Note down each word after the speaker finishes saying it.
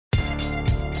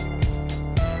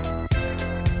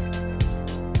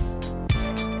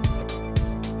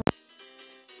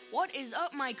What is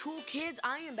up, my cool kids?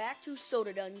 I am back to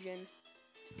Soda Dungeon.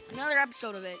 Another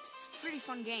episode of it. It's a pretty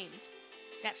fun game.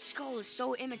 That skull is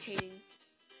so imitating.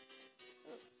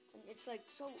 It's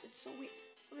so weird.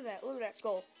 Look at that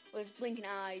skull with its blinking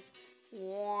eyes.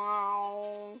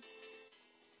 Wow.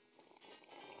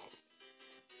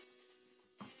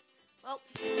 Well,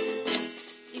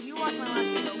 if you watched my last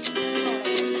video, you know what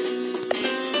I did.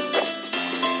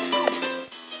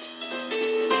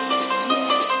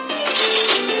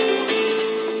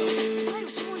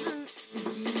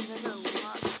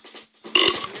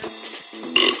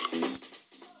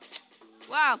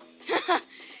 Wow,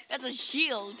 that's a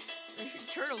shield. A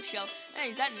turtle shell. Hey,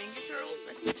 is that Ninja Turtles?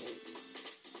 I think it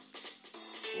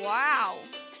is. Wow,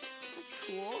 that's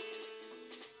cool.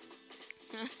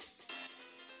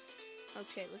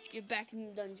 Okay, let's get back in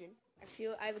the dungeon.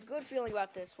 I have a good feeling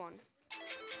about this one.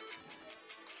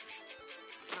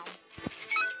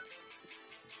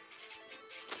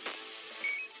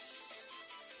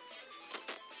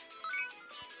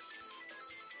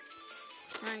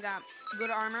 I got good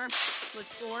armor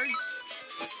with swords.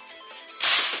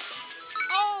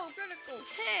 Oh, critical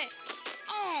hit!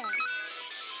 Oh!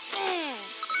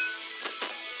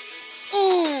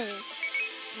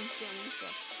 Let me see.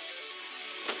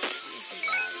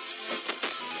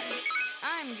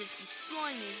 I'm just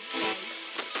destroying these guys.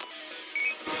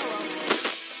 Hello.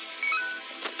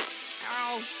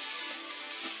 Ow.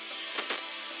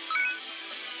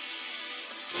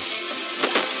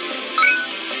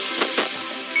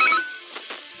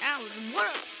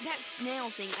 What that snail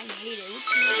thing, I hate it.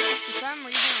 For some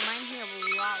reason, it reminds me of a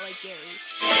lot like Gary.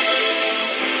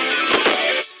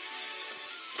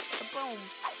 Boom.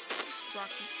 Let's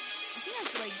rock this. I think I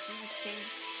have to, do the same.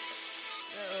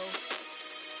 Uh-oh.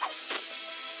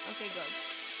 Okay, good.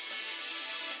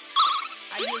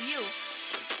 I hear you.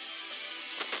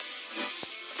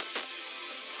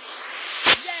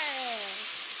 Yeah!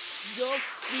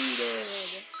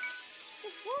 Defeated!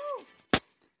 Woo-hoo!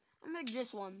 I'll make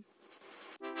this one.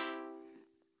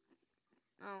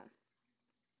 Oh.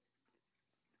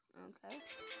 Okay.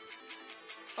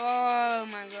 Oh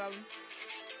my god.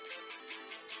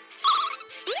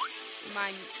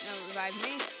 Mine revive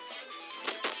me.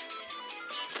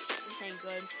 This ain't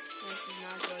good. This is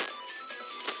not good.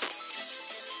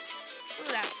 Look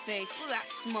at that face. Look at that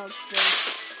smug face.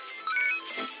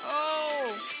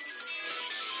 Oh!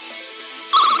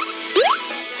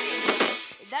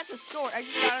 That's a sword. I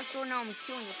just got a sword, now I'm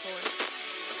killing a sword.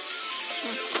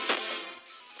 Nice.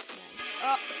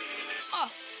 Oh!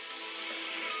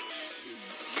 You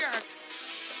jerk.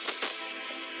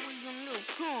 What are you gonna do?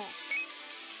 Huh?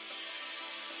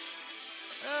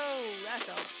 Oh, that's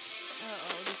all.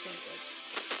 Uh-oh, this ain't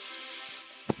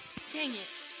good. Dang it.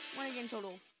 One again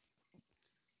total.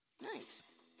 Nice.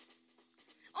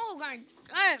 Oh, God.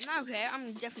 Okay,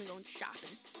 I'm definitely going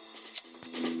shopping.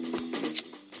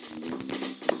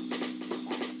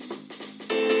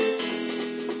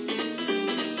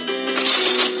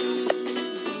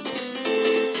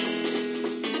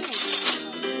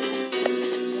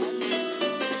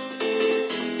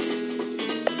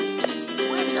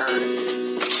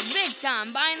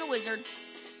 I'm buying the wizard.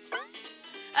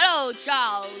 Hello,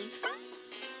 child.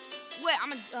 Wait,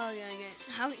 oh yeah,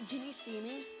 how can you see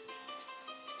me?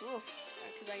 Oof,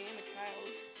 because I am a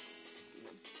child.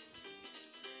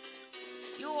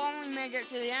 You'll only make it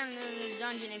to the end of this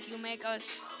dungeon if you make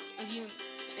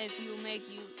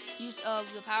use of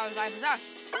the powers I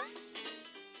possess.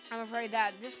 I'm afraid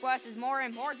that this quest is more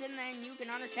important than you can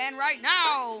understand right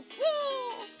now.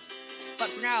 Woo! But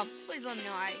for now, please let me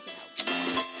know I can help.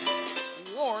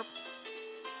 Warp.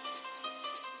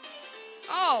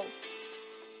 Oh,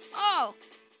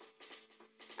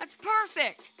 that's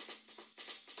perfect.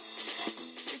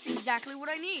 It's exactly what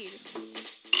I need.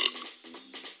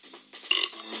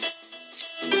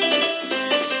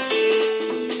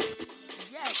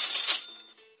 Yes,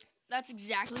 that's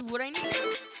exactly what I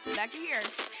need. Back to here.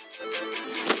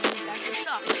 Got good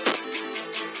stuff.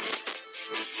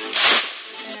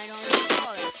 And I don't have to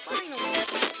follow that. Finally.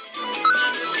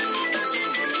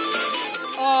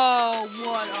 Oh,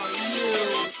 what are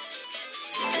you?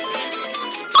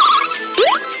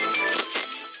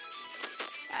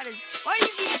 That is... Why do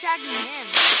you keep attacking him?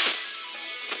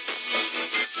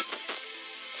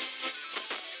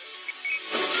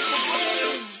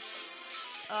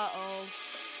 Uh-oh.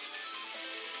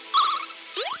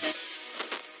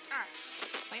 Alright.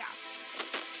 Oh, yeah.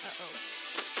 Uh-oh.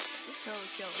 This whole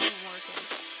show isn't working.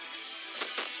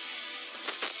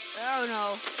 Oh,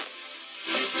 no.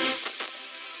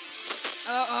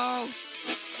 Uh-oh.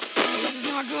 This is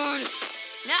not good.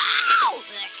 No!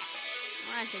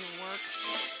 That didn't work.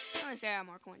 I'm gonna say I got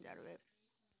more coins out of it.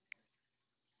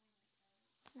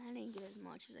 I didn't get as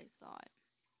much as I thought.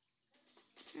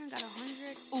 I got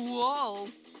 100. Whoa!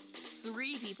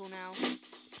 3 people now.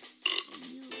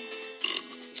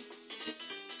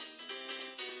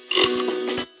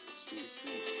 Sweet,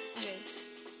 sweet. Okay,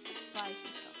 let's buy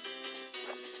some stuff.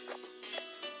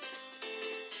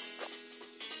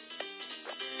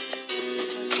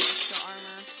 Extra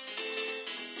armor.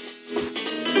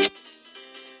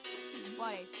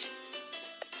 Buddy.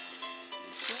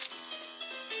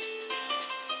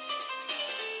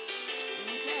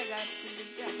 Okay, I got a pretty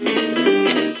good deck.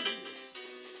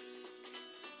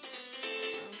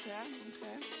 Okay.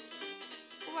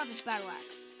 What about this battle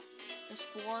axe? There's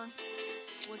 4.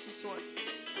 What's the sword?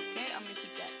 Okay, I'm gonna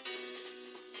keep that.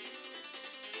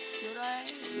 Should I?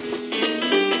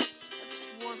 Let's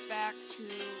warp back to...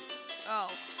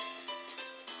 Oh.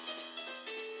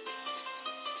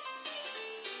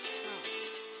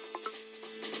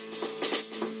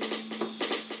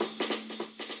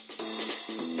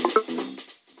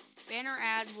 Banner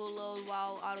ads will load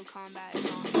while auto combat is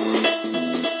on.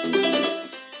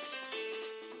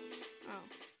 Oh.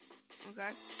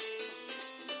 Okay.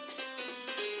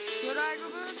 Should I go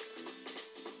back?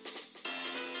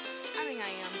 I think I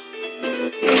am.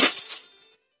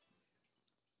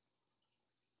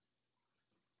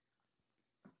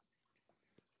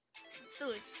 Let's do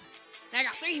this. I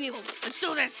got 3 people. Let's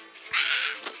do this.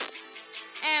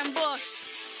 Ambush.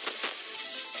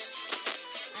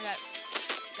 I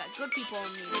got good people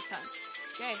on me this time.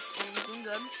 Okay, I'm doing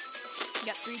good.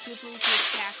 Got 3 people to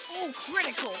attack. Oh,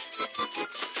 critical.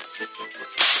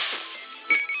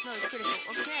 No, critical.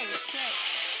 Okay.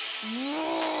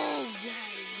 Whoa,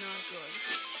 that is not good.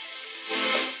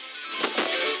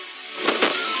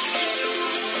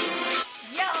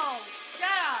 Yo,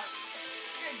 shut up.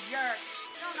 You're a jerk.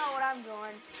 You don't know what I'm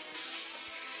doing.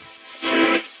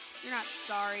 You're not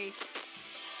sorry.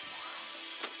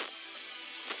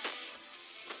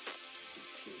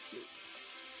 Shoot.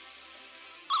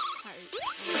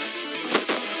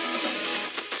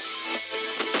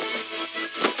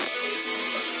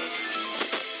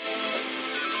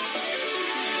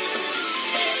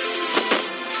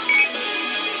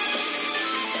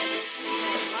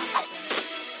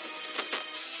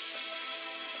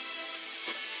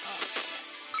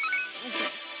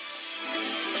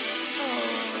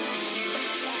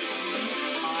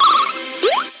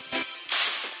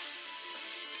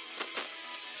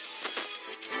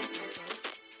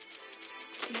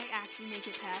 Can I actually make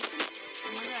it past him?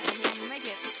 Oh my god, I think I'm gonna make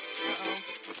it. Uh-oh.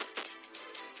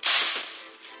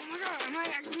 Oh my god, I might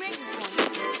actually make this one.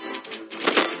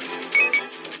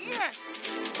 Yes!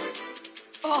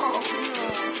 Oh no.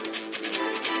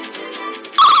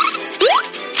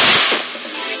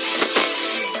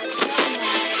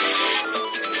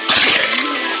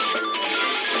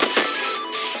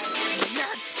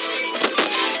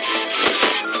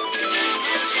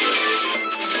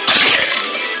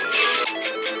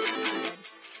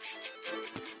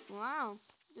 Wow,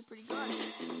 did pretty good.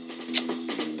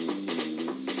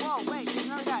 Whoa, wait, there's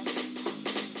another guy.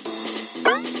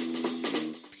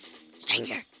 Psst,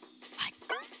 stranger.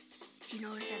 What? Did you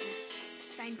notice that this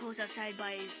signpost outside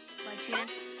by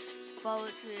chance? Follow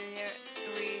it to the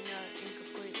arena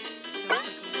incomplete. Search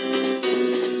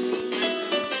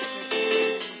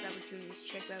opportunities.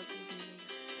 Check out.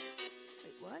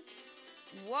 Wait, what?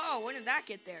 Whoa, when did that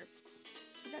get there?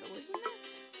 Is that always been there?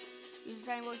 Use the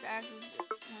signpost to access.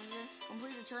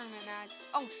 Complete the tournament match.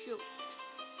 Oh shoot.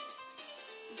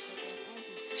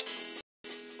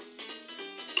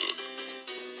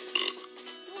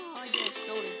 Oh, I guess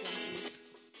soda junkies.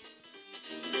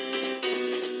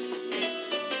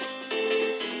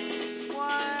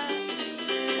 What?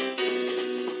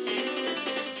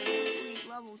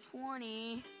 Level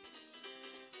 20.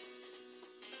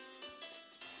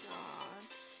 Oh,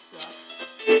 that sucks.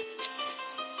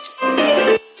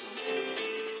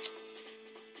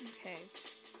 Okay.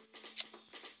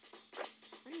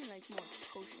 I need like more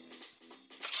potions.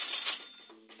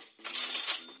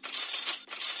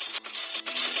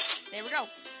 There we go.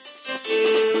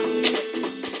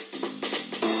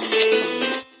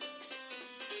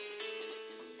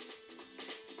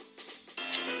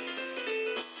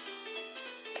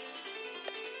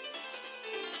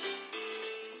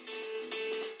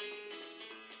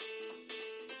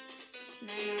 Can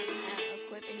I not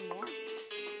equip anymore?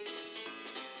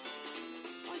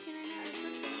 Why can I not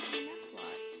equip them in that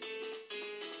slot?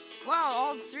 Wow,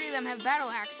 all 3 of them have battle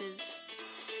axes.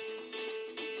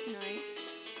 That's nice.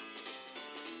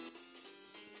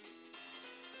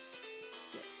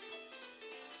 Yes.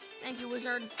 Thank you,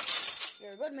 wizard.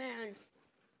 You're a good man.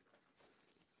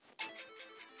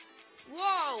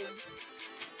 Whoa!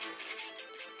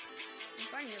 I'm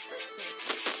finding a crystal.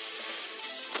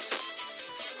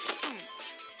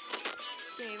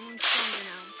 Okay, everyone's stronger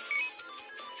now.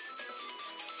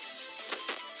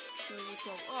 Level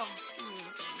 12. Oh, I'm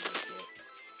not gonna make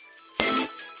it.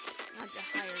 Not to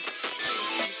hire.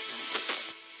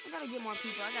 I gotta get more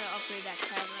people. I gotta upgrade that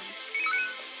tavern.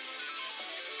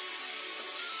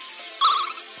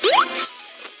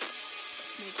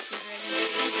 Just make sure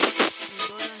everything is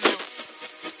good on health.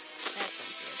 That's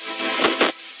not good.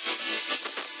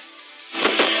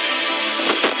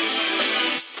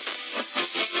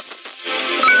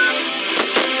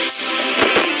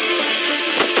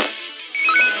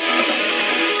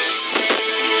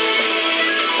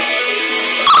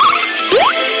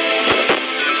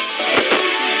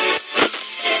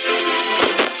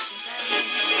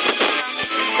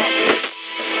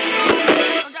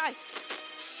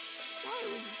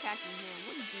 Attacking him.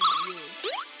 What did he do to you?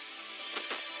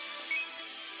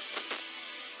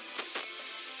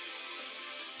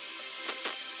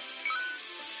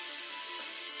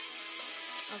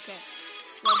 Okay.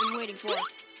 That's what I've been waiting for.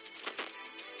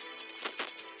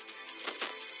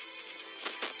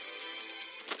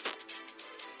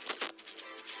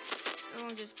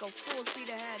 Everyone just go full speed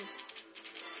ahead.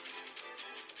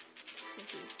 So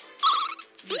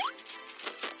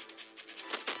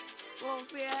full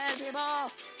speed ahead,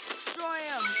 people! Destroy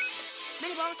him!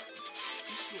 Mini boss!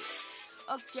 Destroy.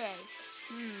 Okay.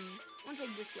 I'll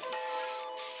take this way.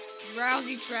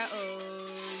 Drowsy trap. Oh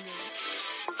no.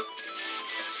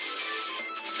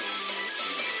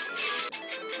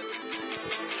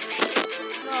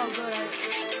 Oh good.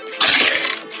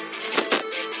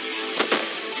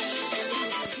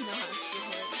 This is not good.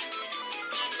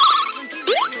 Since he's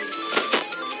asleep.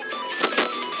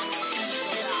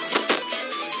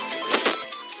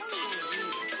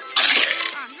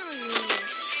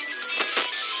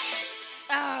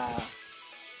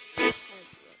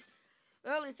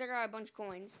 Well, at least I got a bunch of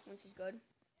coins, which is good.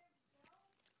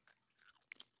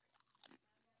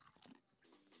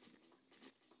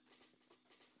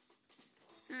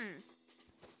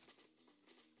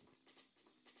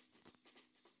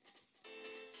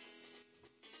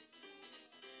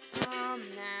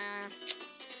 Nah.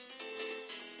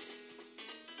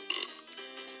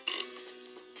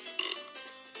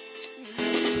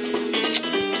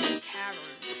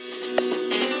 Tavern.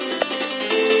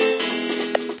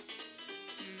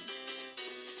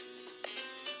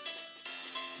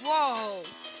 Whoa!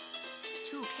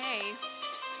 2K?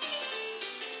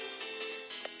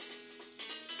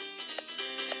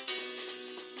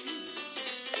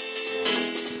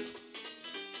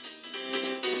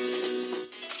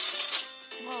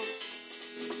 Whoa.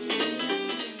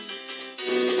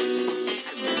 I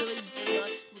really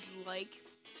just would like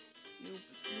new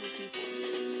people.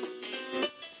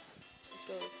 Let's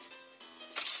go.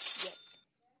 Yes.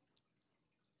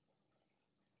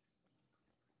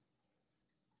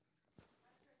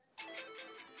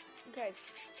 Okay.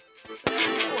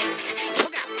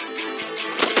 Look out!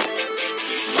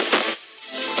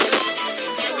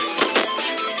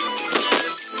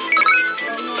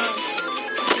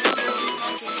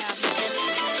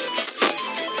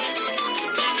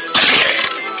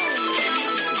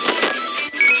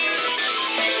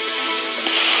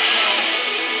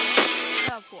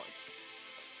 Of course.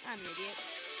 I'm an idiot.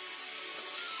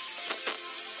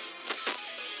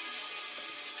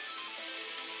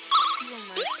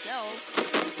 Myself. I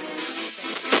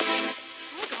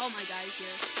like all my guys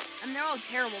here. They're all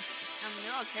terrible.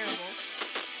 They're all terrible.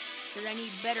 Because I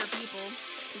need better people.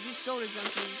 Because these soda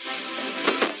junkies.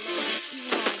 Even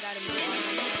though I got him.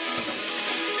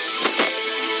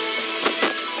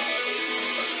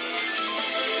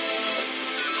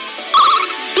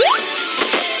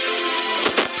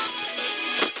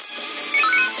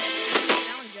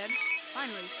 That one's dead.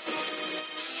 Finally.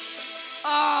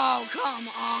 Oh, come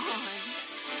on.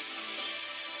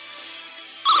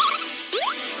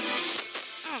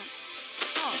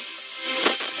 Oh.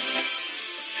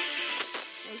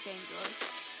 This ain't good.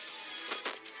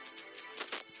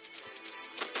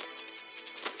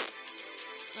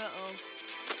 Uh-oh.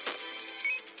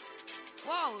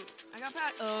 Whoa, I got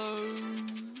past. Oh,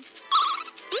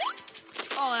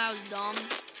 that was dumb.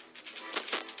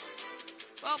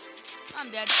 Well,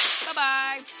 I'm dead.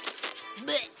 Bye-bye.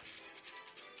 Blech.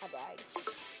 I died.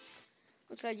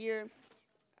 Looks like your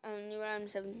new item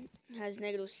 7 has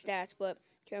negative stats, but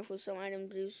careful, some items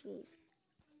produce.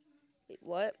 Wait,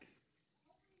 what?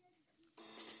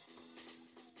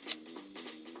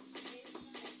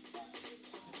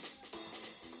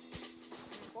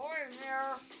 Boy in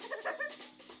there.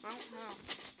 I don't know.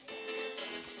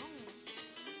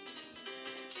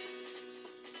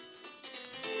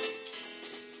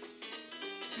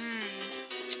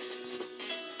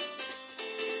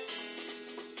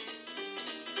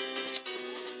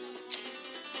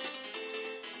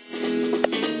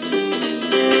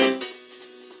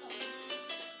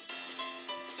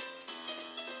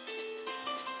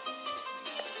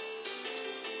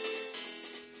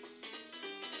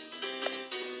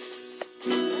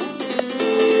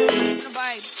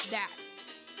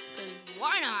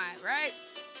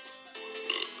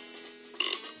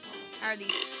 tired of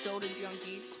these soda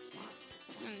junkies.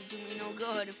 Do me no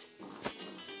good.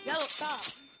 Yellow, stop.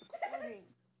 Recording.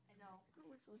 I know. I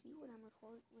was with you when I'm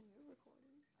recording. When you're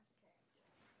recording.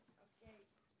 Okay.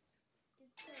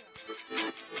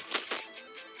 I'm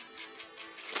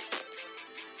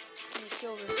gonna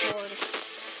kill the sword.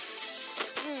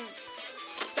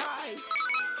 Die, you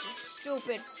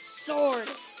stupid sword.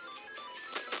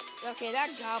 Okay, that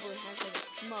goblin has like a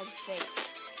smug face.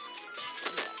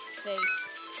 Yeah, face.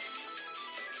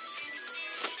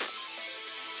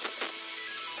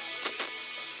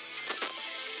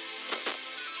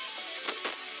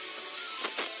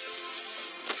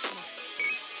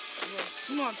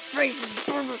 Smug face is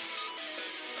perfect.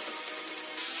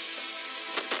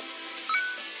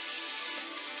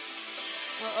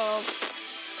 Uh-oh.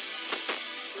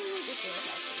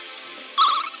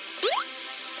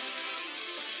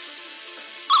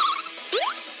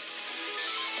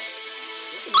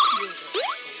 Just gonna kill it.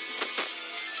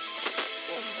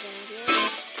 What's it gonna do?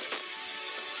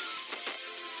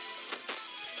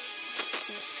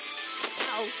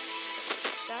 Ow.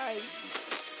 Die, you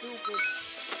stupid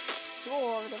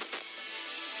sword.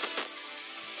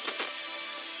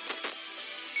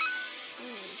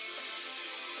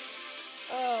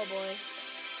 Oh boy.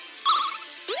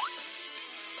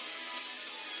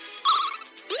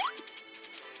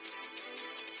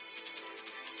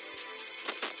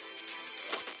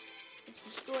 Let's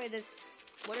destroy this,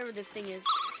 whatever this thing is.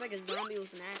 It's like a zombie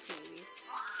with an axe, maybe.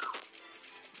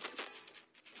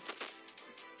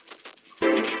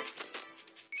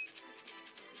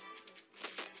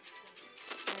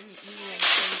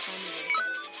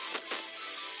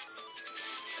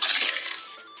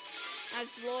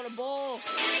 That's loadable.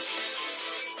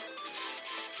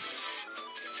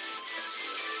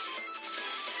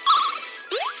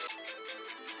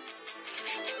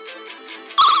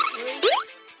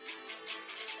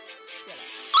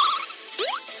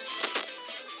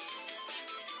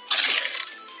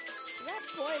 Is that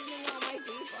poisoning all my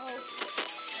people?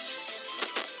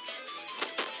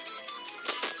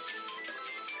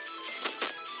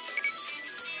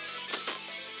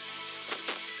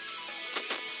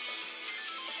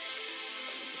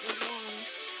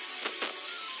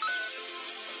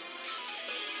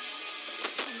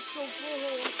 I'm so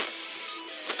full.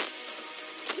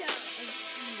 Yeah, I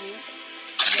see you.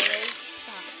 Yellow,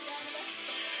 stop.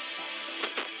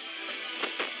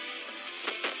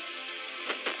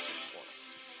 Of course.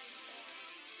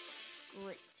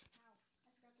 Great.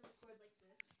 I forgot to record like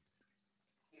this.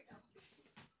 Here, no.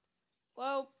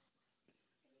 Well,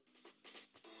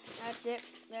 that's it.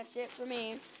 That's it for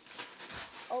me.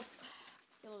 Oh,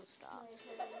 yellow, stop.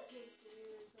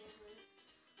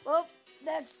 Well,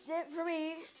 that's it for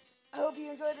me. I hope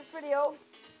you enjoyed this video.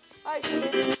 Bye,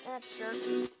 students. That's sure.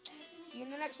 See you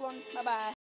in the next one.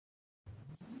 Bye-bye.